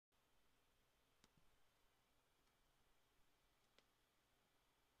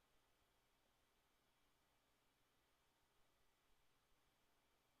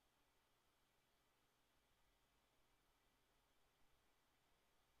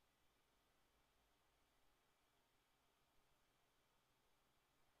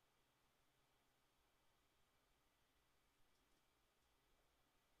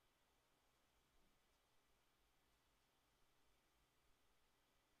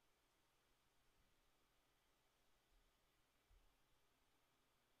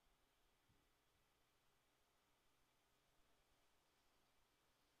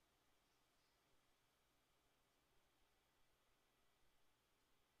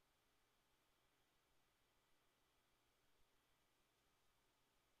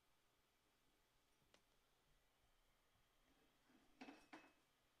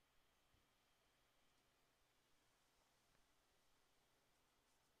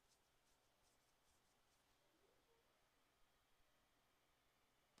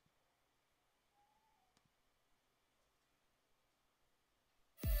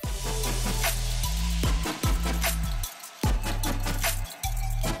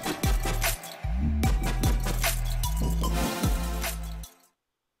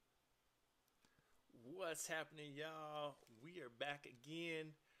What's happening, y'all? We are back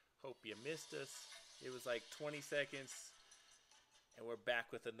again. Hope you missed us. It was like 20 seconds, and we're back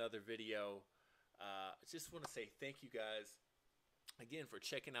with another video. I just want to say thank you guys again for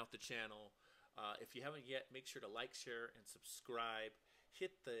checking out the channel. If you haven't yet, make sure to like, share, and subscribe.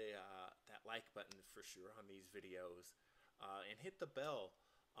 Hit the that like button for sure on these videos, and hit the bell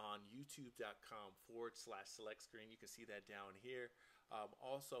on youtube.com/select screen. You can see that down here.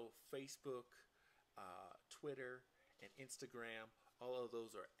 Also, Facebook, Twitter, and Instagram. All of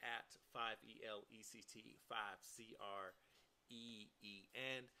those are at 5ELECT,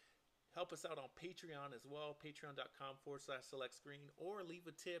 5CREEN. Help us out on Patreon as well, patreon.com/select screen, or leave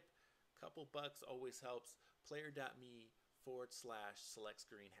a tip. Couple bucks always helps. Player.me/select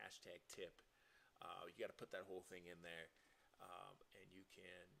screen #tip. You got to put that whole thing in there. And you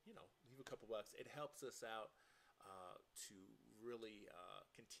can, leave a couple bucks. It helps us out to really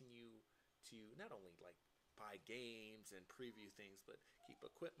continue to not only like buy games and preview things, but keep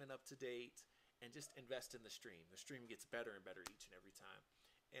equipment up to date and just invest in the stream. The stream gets better and better each and every time.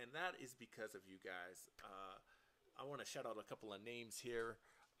 And that is because of you guys. I want to shout out a couple of names here.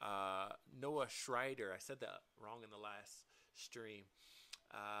 Noah Schreider. I said that wrong in the last stream.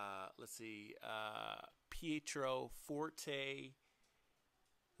 Let's see. Pietro Forte.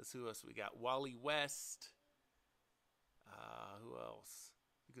 Let's see who else we got. Wally West. Who else?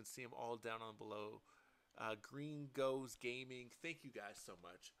 You can see them all down on below. Green Goes Gaming. Thank you guys so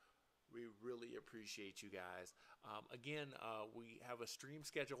much. We really appreciate you guys. Again, we have a stream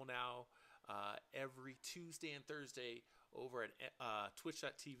schedule now every Tuesday and Thursday over at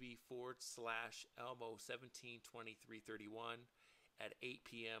twitch.tv/Elmo172331 at 8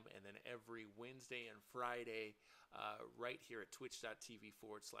 p.m. and then every Wednesday and Friday right here at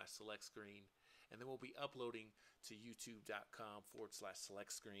twitch.tv/select screen. And then we'll be uploading to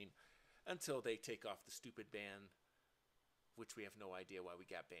youtube.com/select screen until they take off the stupid ban, which we have no idea why we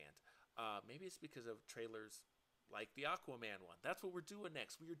got banned. Maybe it's because of trailers like the Aquaman one. That's what we're doing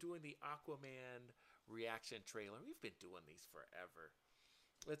next. We are doing the Aquaman reaction trailer. We've been doing these forever.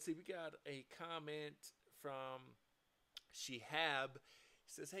 Let's see. We got a comment from Shihab. He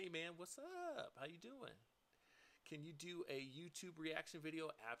says, "Hey man, what's up? How you doing? Can you do a YouTube reaction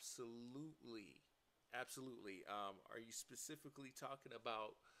video?" Absolutely. Absolutely. Are you specifically talking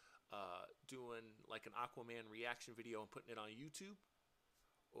about doing like an Aquaman reaction video and putting it on YouTube?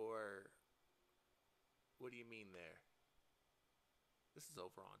 Or what do you mean there? This is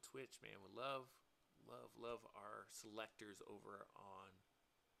over on Twitch, man. We love our selectors over on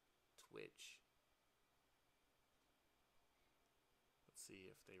Twitch. Let's see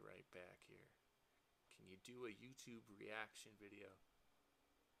if they write back here. Can you do a YouTube reaction video? ...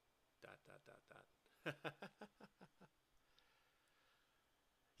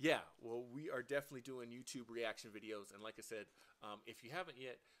 Yeah, well, we are definitely doing YouTube reaction videos. And like I said, if you haven't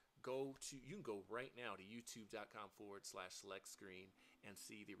yet, you can go right now to youtube.com/select screen and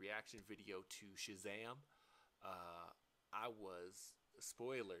see the reaction video to Shazam. I was,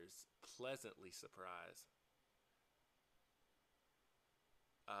 spoilers, pleasantly surprised.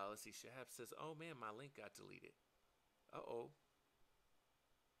 Let's see, Shahab says, "Oh man, my link got deleted." Uh-oh.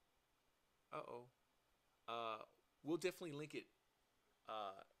 We'll definitely link it.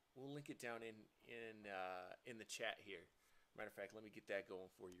 We'll link it down in the chat here. Matter of fact, let me get that going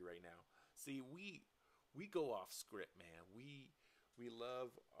for you right now. See, we go off script, man. We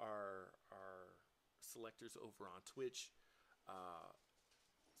love our selectors over on Twitch.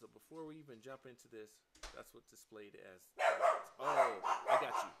 So before we even jump into this, that's what displayed as. Oh,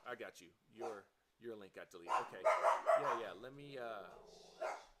 I got you. Your link got deleted. Okay. Yeah. Let me.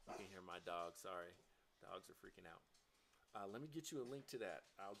 You can hear my dog. Sorry, dogs are freaking out. Let me get you a link to that.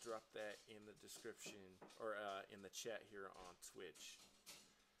 I'll drop that in the description or in the chat here on Twitch.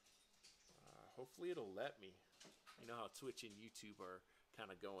 Hopefully it'll let me. You know how Twitch and YouTube are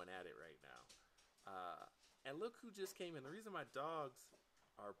kind of going at it right now. And look who just came in. The reason my dogs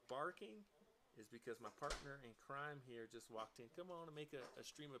are barking is because my partner in crime here just walked in. Come on and make a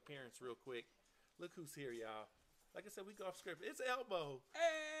stream appearance real quick. Look who's here, y'all. Like I said, we go off script. It's Elmo.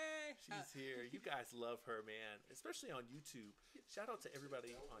 Hey! She's here. You guys love her, man. Especially on YouTube. Shout out to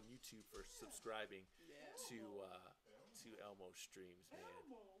everybody on YouTube for subscribing to Elmo's streams, man.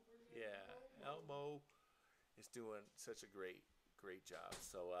 Yeah, Elmo is doing such a great job.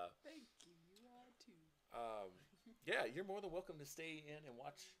 So thank you. You are too. Yeah, you're more than welcome to stay in and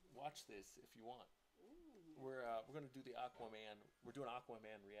watch this if you want. Ooh. We're gonna do the Aquaman. We're doing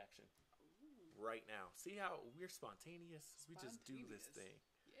Aquaman reaction. Right now. See how we're spontaneous? We just do this thing.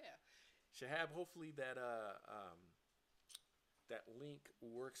 Yeah. Shahab, hopefully that that link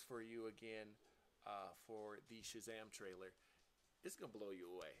works for you again. for the Shazam trailer. It's gonna blow you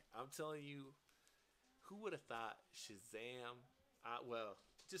away. I'm telling you, who would have thought Shazam? Well,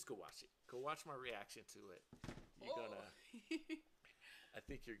 just go watch it. Go watch my reaction to it. You're gonna. I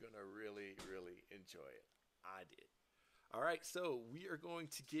think you're gonna really, really enjoy it. I did. All right, so we are going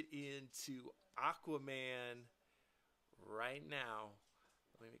to get into Aquaman right now.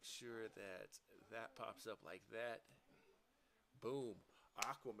 Let me make sure that pops up like that. Boom.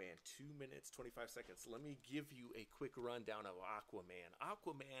 Aquaman, 2 minutes, 25 seconds. Let me give you a quick rundown of Aquaman.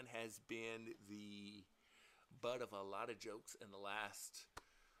 Aquaman has been the butt of a lot of jokes in the last,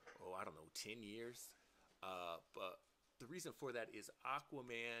 10 years. But the reason for that is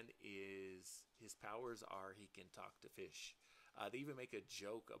Aquaman is, his powers are he can talk to fish. They even make a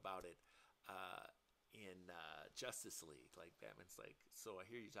joke about it in Justice League. Like, Batman's like, so I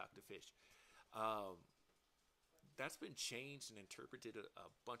hear you talk to fish. That's been changed and interpreted a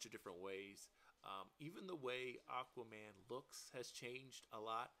bunch of different ways. Even the way Aquaman looks has changed a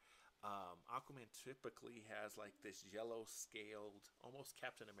lot. Aquaman typically has like this yellow scaled, almost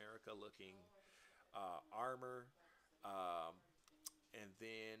Captain America looking armor. And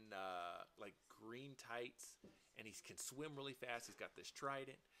then like green tights, and he can swim really fast. He's got this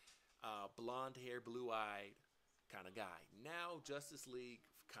trident, blonde hair, blue-eyed kind of guy. Now Justice League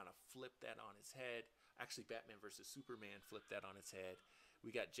kind of flipped that on his head. Actually, Batman versus Superman flipped that on its head. We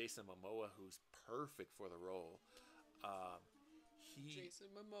got Jason Momoa, who's perfect for the role.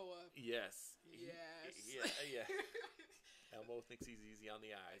 Jason Momoa. Yes. Yes. Yeah. Elmo thinks he's easy on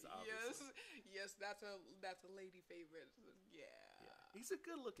the eyes, obviously. Yes, that's a lady favorite. Yeah. He's a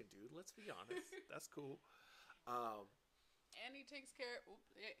good-looking dude. Let's be honest. That's cool. And he takes care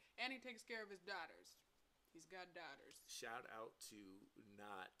of his daughters. He's got daughters. Shout out to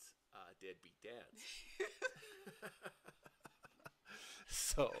not deadbeat dads.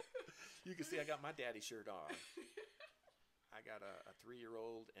 So you can see I got my daddy shirt on. I got a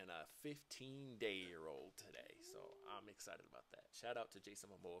 3-year-old and a 15-day-year-old today, so I'm excited about that. Shout out to Jason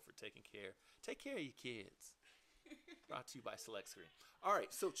Momoa for take care of your kids. Brought to you by Select Screen. All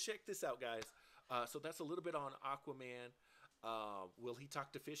right, so check this out, guys. So that's a little bit on Aquaman. Will he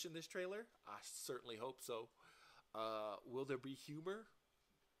talk to fish in this trailer? I certainly hope so. Will there be humor?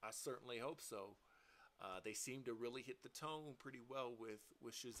 I certainly hope so. They seem to really hit the tone pretty well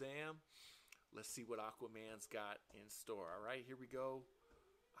with Shazam. Let's see what Aquaman's got in store. All right, here we go.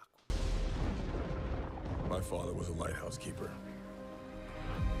 Aquaman. My father was a lighthouse keeper.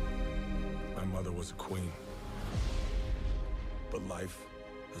 My mother was a queen. But life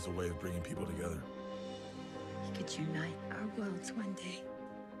has a way of bringing people together. We could unite our worlds one day.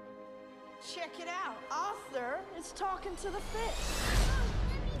 Check it out. Arthur is talking to the fish.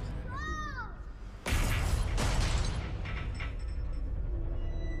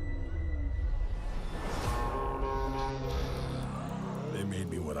 They made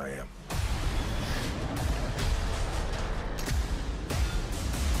me what I am.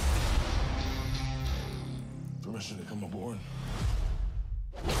 Permission to come aboard?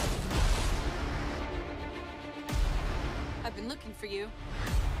 I've been looking for you.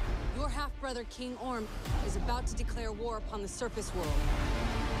 Your half-brother, King Orm, is about to declare war upon the surface world.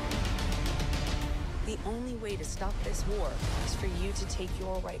 The only way to stop this war is for you to take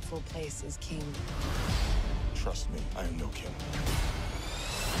your rightful place as king. Trust me, I am no king.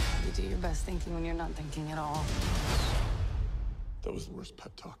 You do your best thinking when you're not thinking at all. That was the worst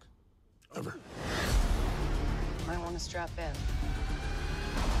pep talk ever. Might want to strap in.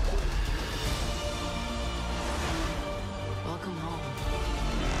 Welcome home.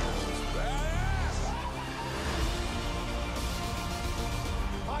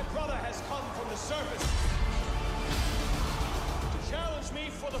 My brother has come from the surface to challenge me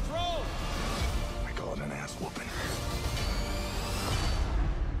for the throne. I call it an ass whooping.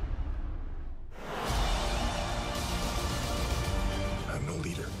 I'm no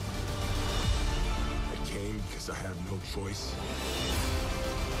leader. I came because I have no choice.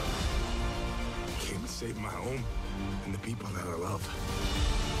 I came to save my home and the people that I love.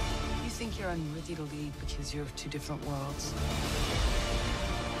 You think you're unworthy to lead because you're of two different worlds.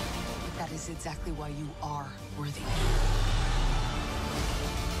 But that is exactly why you are worthy.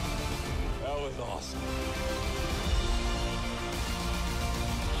 That was awesome.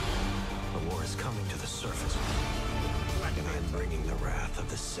 The war is coming to the surface, and I'm bringing the wrath of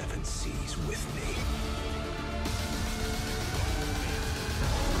the 7 seas with me.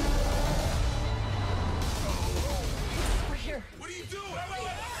 We're here. What are you doing?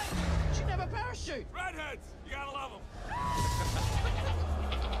 You should have a parachute. Redheads! You gotta love them.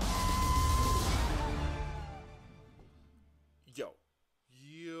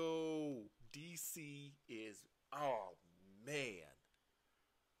 Yo, DC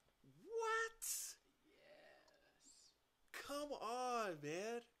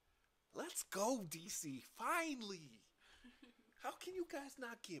man. Let's go, DC. Finally. How can you guys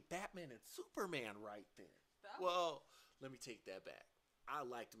not get Batman and Superman right then? Well, let me take that back. I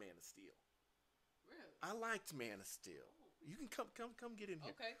liked Man of Steel. Really? I liked Man of Steel. You can come get in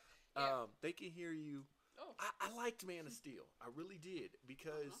here. Okay. Yeah. They can hear you. Oh. I liked Man of Steel. I really did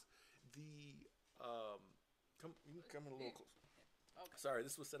because you can come in a little closer. Okay. Sorry,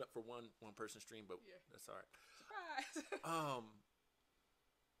 this was set up for one person stream, but that's all right. Surprise.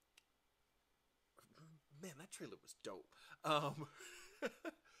 Man, that trailer was dope.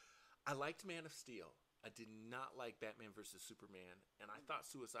 I liked Man of Steel. I did not like Batman versus Superman, and I thought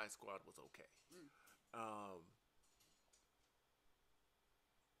Suicide Squad was okay.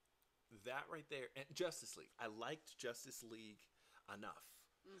 That right there, and Justice League. I liked Justice League enough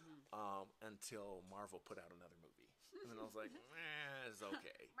until Marvel put out another movie, and I was like, it's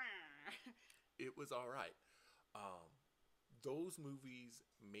okay. It was all right. Those movies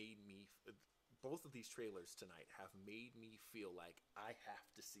made me. Both of these trailers tonight have made me feel like I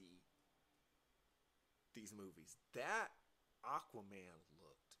have to see these movies. That Aquaman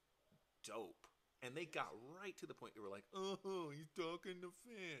looked dope. And they got right to the point. They were like, oh, he's talking to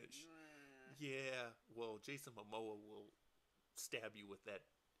fish. Yeah, well, Jason Momoa will stab you with that.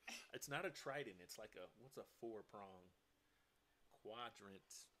 It's not a trident. It's like what's a 4-prong quadrant?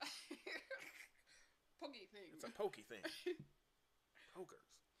 Pokey thing. It's a pokey thing. Pokers.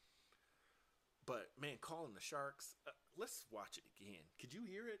 But, man, calling the sharks. Let's watch it again. Could you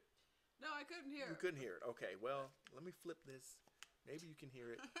hear it? No, I couldn't hear it. You couldn't hear it. Okay, well, let me flip this. Maybe you can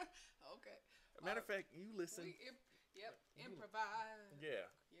hear it. Okay. Matter of fact, you listen. Improvise. Yeah.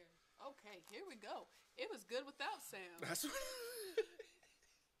 Okay, here we go. It was good without sound. That's what...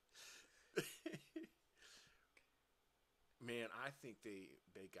 Man, I think they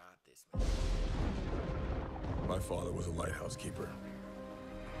got this, man. My father was a lighthouse keeper.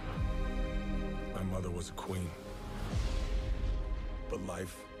 My mother was a queen. But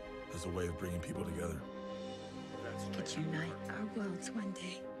life has a way of bringing people together. We could unite our worlds one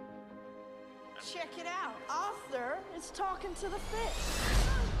day. Check it out. Arthur is talking to the fish.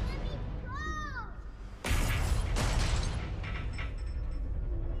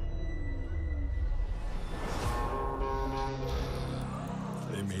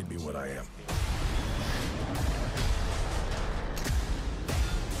 They made me what I am.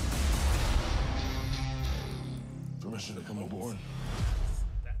 Permission to come aboard.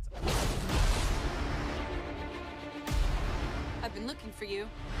 I've been looking for you.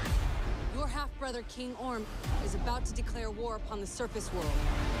 Your half-brother, King Orm, is about to declare war upon the surface world.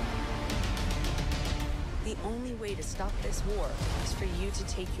 The only way to stop this war is for you to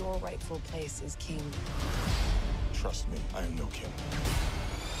take your rightful place as king. Trust me, I am no king.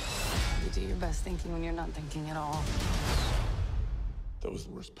 You do your best thinking when you're not thinking at all. That was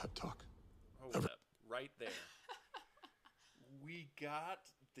the worst pep talk. Hold up. Right there. We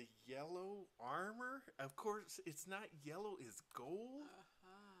got the yellow armor. Of course, it's not yellow, it's gold.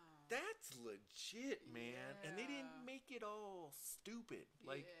 That's legit, man. And they didn't make it all stupid.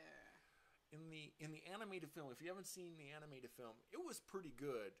 Like in the animated film, if you haven't seen the animated film, it was pretty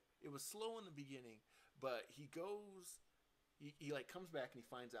good. It was slow in the beginning, but he like comes back and he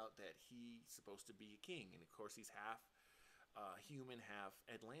finds out that he's supposed to be a king, and of course he's half human, half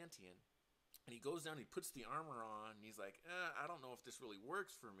Atlantean. And he goes down, he puts the armor on, and he's like, I don't know if this really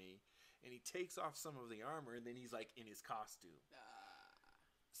works for me. And he takes off some of the armor, and then he's like in his costume.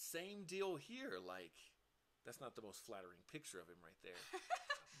 Same deal here. Like, that's not the most flattering picture of him right there.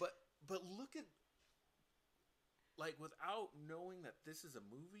 But look at, like, without knowing that this is a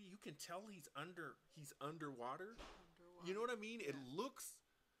movie, you can tell he's underwater. You know what I mean? It looks,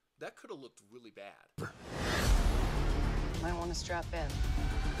 that could have looked really bad. Might want to strap in.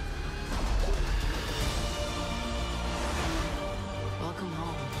 Welcome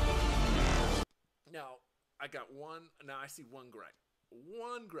home. Now, I see one gripe.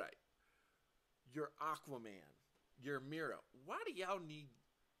 One gripe. You're Aquaman. You're Mira. Why don't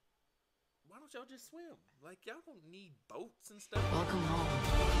y'all just swim? Like, y'all don't need boats and stuff. Welcome home.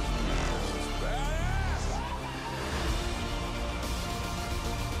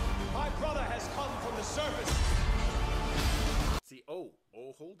 My brother has come from the surface. See,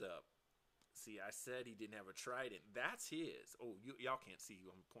 hold up. See, I said he didn't have a trident. That's his. Oh, y'all can't see who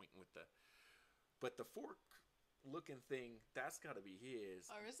I'm pointing with but the fork-looking thing, that's got to be his.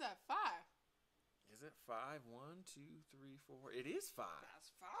 Or is that 5? Is it 5? 1, 2, 3, 4. It is 5.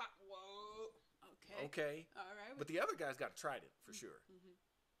 That's 5. Whoa. Okay. Okay. All right. But the other guy's got a trident for sure.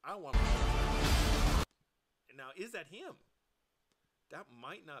 I want. Now, is that him? That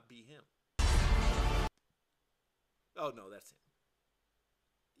might not be him. Oh no, that's him.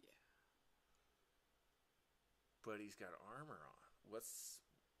 but he's got armor on. What's...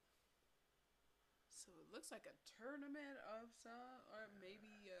 So it looks like a tournament of some, or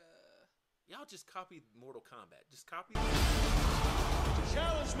maybe Y'all just copy Mortal Kombat. Just copy.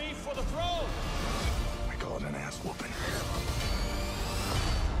 Challenge me for the throne! I call it an ass whooping.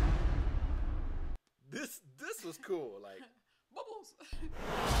 This was cool. Like, bubbles.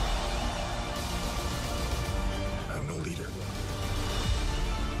 I'm no leader.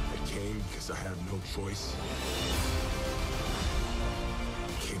 I came because I had no choice.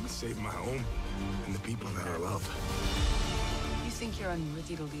 I came to save my home and the people that I love. You think you're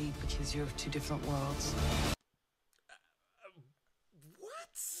unworthy to lead because you're of two different worlds?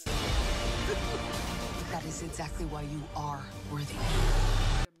 what? That is exactly why you are worthy.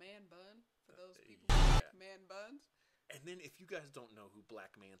 A man bun for those people who Yeah. like man buns. And then if you guys don't know who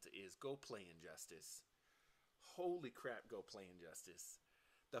Black Manta is, go play Injustice. Holy crap, go play Injustice.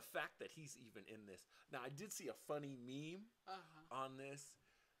 The fact that he's even in this. Now, I did see a funny meme on this.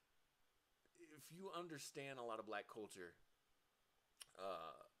 If you understand a lot of black culture,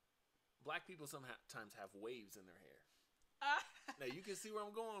 black people sometimes have waves in their hair. Now, you can see where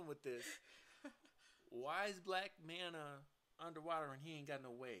I'm going with this. Why is Black Manta underwater and he ain't got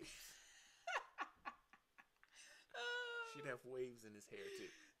no waves? Should have waves in his hair, too.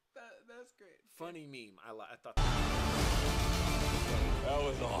 That's great. Funny meme. I thought That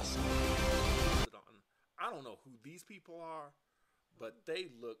was awesome. I don't know who these people are, but they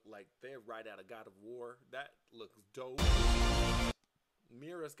look like they're right out of God of War. That looks dope.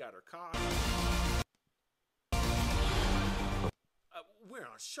 Mira's got her cock. We're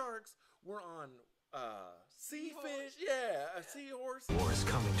on sharks. We're on seafish. Yeah, a seahorse. War is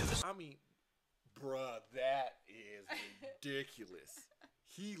coming to the... I mean, bruh, that is ridiculous.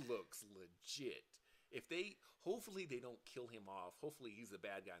 He looks legit. Hopefully they don't kill him off. Hopefully he's the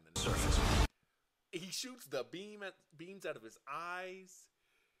bad guy in the surface. He shoots the beams out of his eyes.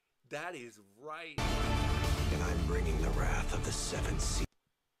 That is right. And I'm bringing the wrath of the seven seas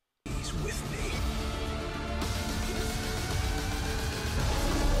with me.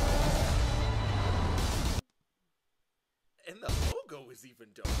 And the logo is even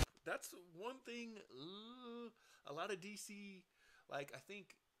dope. That's one thing. A lot of DC, like I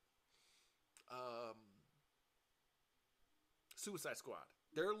think, Suicide Squad.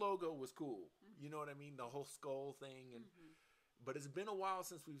 Their logo was cool. You know what I mean? The whole skull thing. And but it's been a while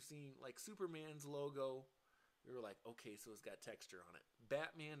since we've seen like Superman's logo. We were like, okay, so it's got texture on it.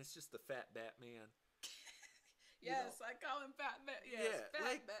 Batman, it's just the fat Batman. Yes, I call him Fat Batman. Yes, Fat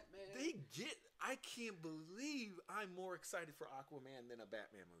like, Batman. I can't believe I'm more excited for Aquaman than a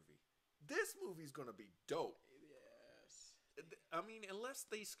Batman movie. This movie's gonna be dope. Yes. I mean, unless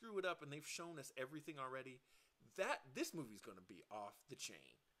they screw it up and they've shown us everything already, this movie's gonna be off the chain.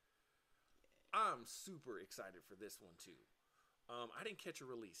 I'm super excited for this one too. I didn't catch a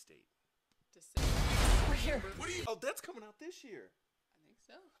release date. December. We're here. Oh, that's coming out this year. I think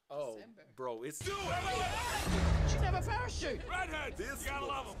so. Oh, December. bro, it's Do it! She never have a parachute. Redhead! this. You gotta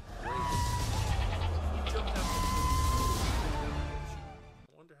love him. I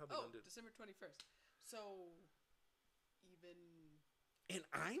wonder how they're Oh, gonna do it. December 21st. So, even In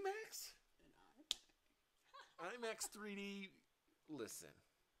IMAX? an IMAX 3D. Listen,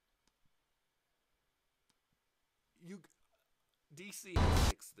 DC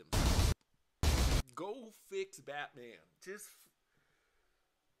fix them. Go fix Batman.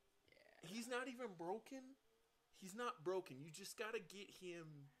 He's not even broken. He's not broken. You just gotta get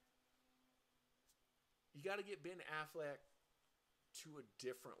him. You gotta get Ben Affleck to a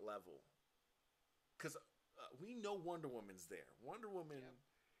different level. Because we know Wonder Woman's there. Wonder Woman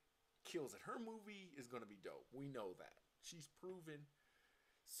kills it. Her movie is gonna be dope. We know that. She's proven.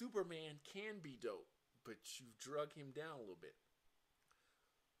 Superman can be dope, but you've drug him down a little bit.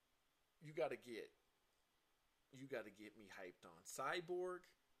 You gotta get me hyped on Cyborg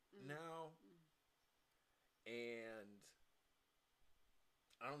now, and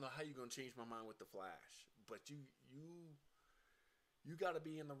I don't know how you're gonna change my mind with the Flash, but you gotta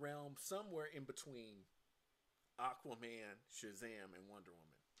be in the realm somewhere in between Aquaman, Shazam, and Wonder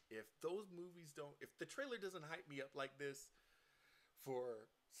Woman. If those movies if the trailer doesn't hype me up like this for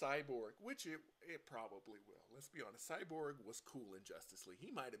Cyborg, which it probably will. Let's be honest. Cyborg was cool in Justice League.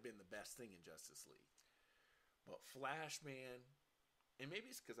 He might have been the best thing in Justice League. But Flash, man, and maybe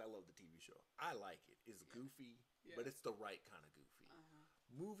it's because I love the TV show. I like it. It's goofy, but it's the right kind of goofy.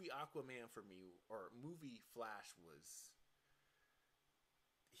 Movie Aquaman for me, or movie Flash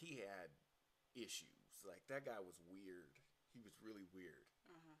he had issues. Like, that guy was weird. He was really weird.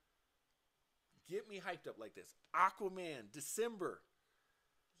 Get me hyped up like this. Aquaman, December.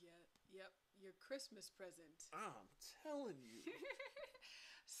 Yep. You're Christmas present. I'm telling you.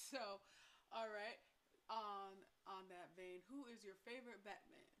 So, all right. On that vein, who is your favorite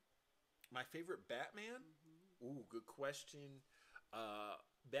Batman? My favorite Batman? Ooh, good question.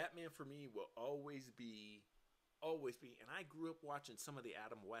 Batman for me will always be, and I grew up watching some of the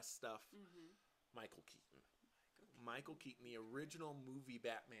Adam West stuff. Michael Keaton. Michael Keaton, the original movie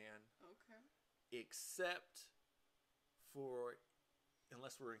Batman. Okay. Except for,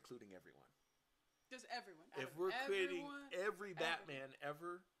 unless we're including everyone. Just everyone. If we're creating every Batman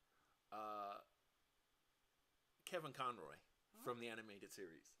ever, Kevin Conroy from the animated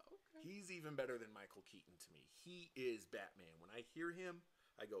series. Okay. He's even better than Michael Keaton to me. He is Batman. When I hear him,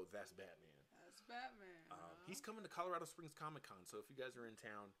 I go, that's Batman. That's Batman. He's coming to Colorado Springs Comic Con, so if you guys are in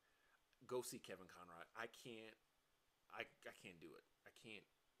town, go see Kevin Conroy. I can't do it. I can't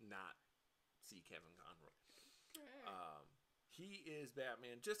not see Kevin Conroy. Okay. He is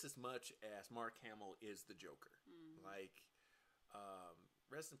Batman just as much as Mark Hamill is the Joker. Like,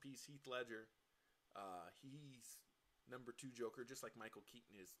 rest in peace, Heath Ledger. He's number 2 Joker, just like Michael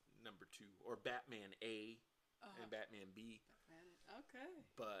Keaton is number 2, or Batman A and Batman B. Okay.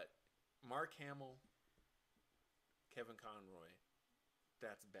 But Mark Hamill, Kevin Conroy,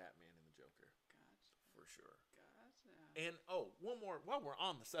 that's Batman and the Joker. Gotcha. For sure. Gotcha. And, one more, while we're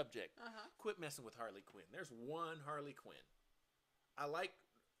on the subject, quit messing with Harley Quinn. There's one Harley Quinn.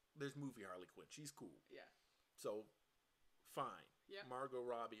 There's movie Harley Quinn. She's cool. Yeah. So, fine. Yeah. Margot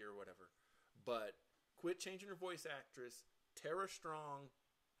Robbie or whatever. But quit changing her voice actress. Tara Strong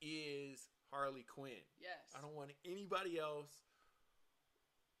is Harley Quinn. Yes. I don't want anybody else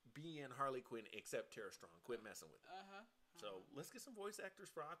being Harley Quinn except Tara Strong. Quit messing with it. So, let's get some voice actors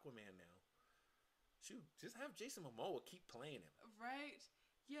for Aquaman now. Shoot, just have Jason Momoa keep playing him. Right.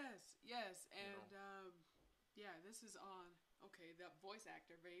 Yes. And, yeah, this is on, that voice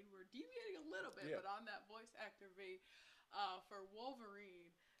actor vein. We're deviating a little bit, but on that voice actor vein, for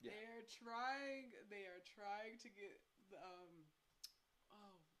Wolverine, they are trying to get,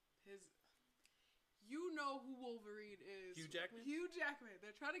 you know who Wolverine is. Hugh Jackman? Hugh Jackman.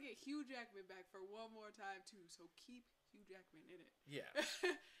 They're trying to get Hugh Jackman back for one more time, too, so keep Hugh Jackman in it. Yeah.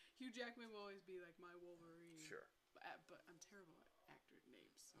 Hugh Jackman will always be like my Wolverine. Sure. But I'm terrible at actor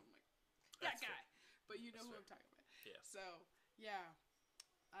names, so I'm like, that guy. Fair. But you know who I'm talking about. Yeah. So, yeah.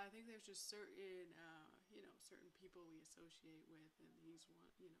 I think there's just certain, certain people we associate with, and he's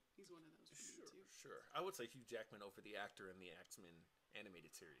one of those for me too. Sure. I would say Hugh Jackman over the actor in the X-Men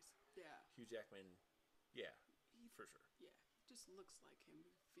animated series. Yeah. Hugh Jackman, yeah, for sure. Yeah, he just looks like him.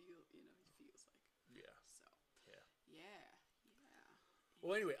 He feels like him. Yeah. So. Yeah. Yeah.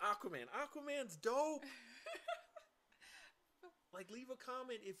 Well, anyway, Aquaman. Aquaman's dope. Like, leave a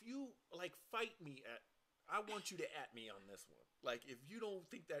comment if you fight me I want you to at me on this one. Like, if you don't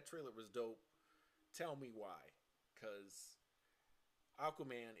think that trailer was dope, tell me why. Because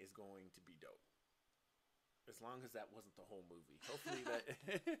Aquaman is going to be dope. As long as that wasn't the whole movie. Hopefully that...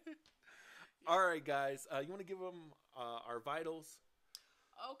 All right, guys. You want to give them our vitals?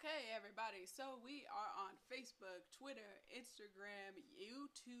 Okay, everybody. So we are on Facebook, Twitter, Instagram,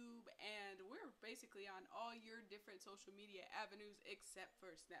 YouTube, and we're basically on all your different social media avenues except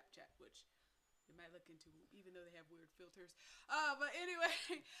for Snapchat, which you might look into, even though they have weird filters. But anyway,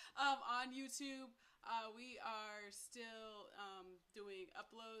 on YouTube, we are still doing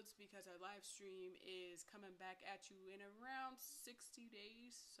uploads because our live stream is coming back at you in around 60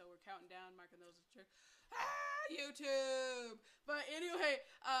 days. So we're counting down, marking those. YouTube! But anyway,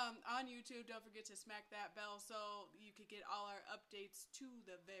 on YouTube, don't forget to smack that bell so you can get all our updates to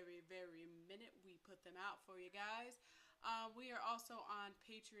the very, very minute we put them out for you guys. We are also on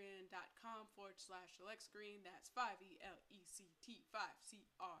patreon.com/selectscreen. That's 5ELECT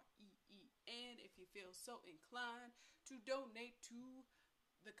 5CREEN. If you feel so inclined to donate to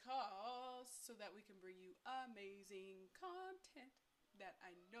the cause so that we can bring you amazing content that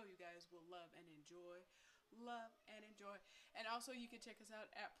I know you guys will love and enjoy. And also you can check us out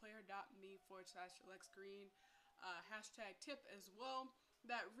at player.me/selectscreen. Hashtag tip as well.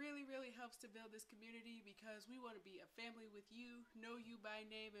 That really, really helps to build this community because we want to be a family with you, know you by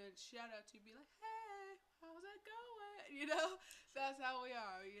name, and shout out to you, be like, hey, how's that going? That's how we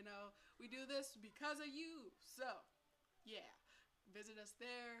are, We do this because of you. So, yeah. Visit us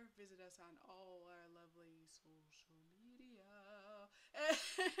there. Visit us on all our lovely social media.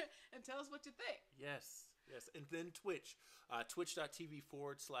 And tell us what you think. Yes. And then Twitch.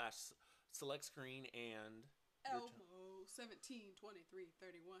 Twitch.tv/selectscreen and... Elmo 17 23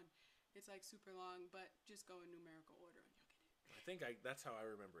 31. It's like super long, but just go in numerical order and you'll get it. I think that's how I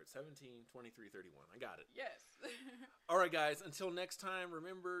remember it. 17 23 31. I got it. Yes. All right, guys. Until next time,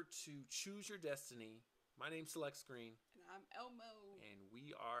 remember to choose your destiny. My name's Select Screen. And I'm Elmo. And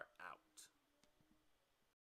we are out.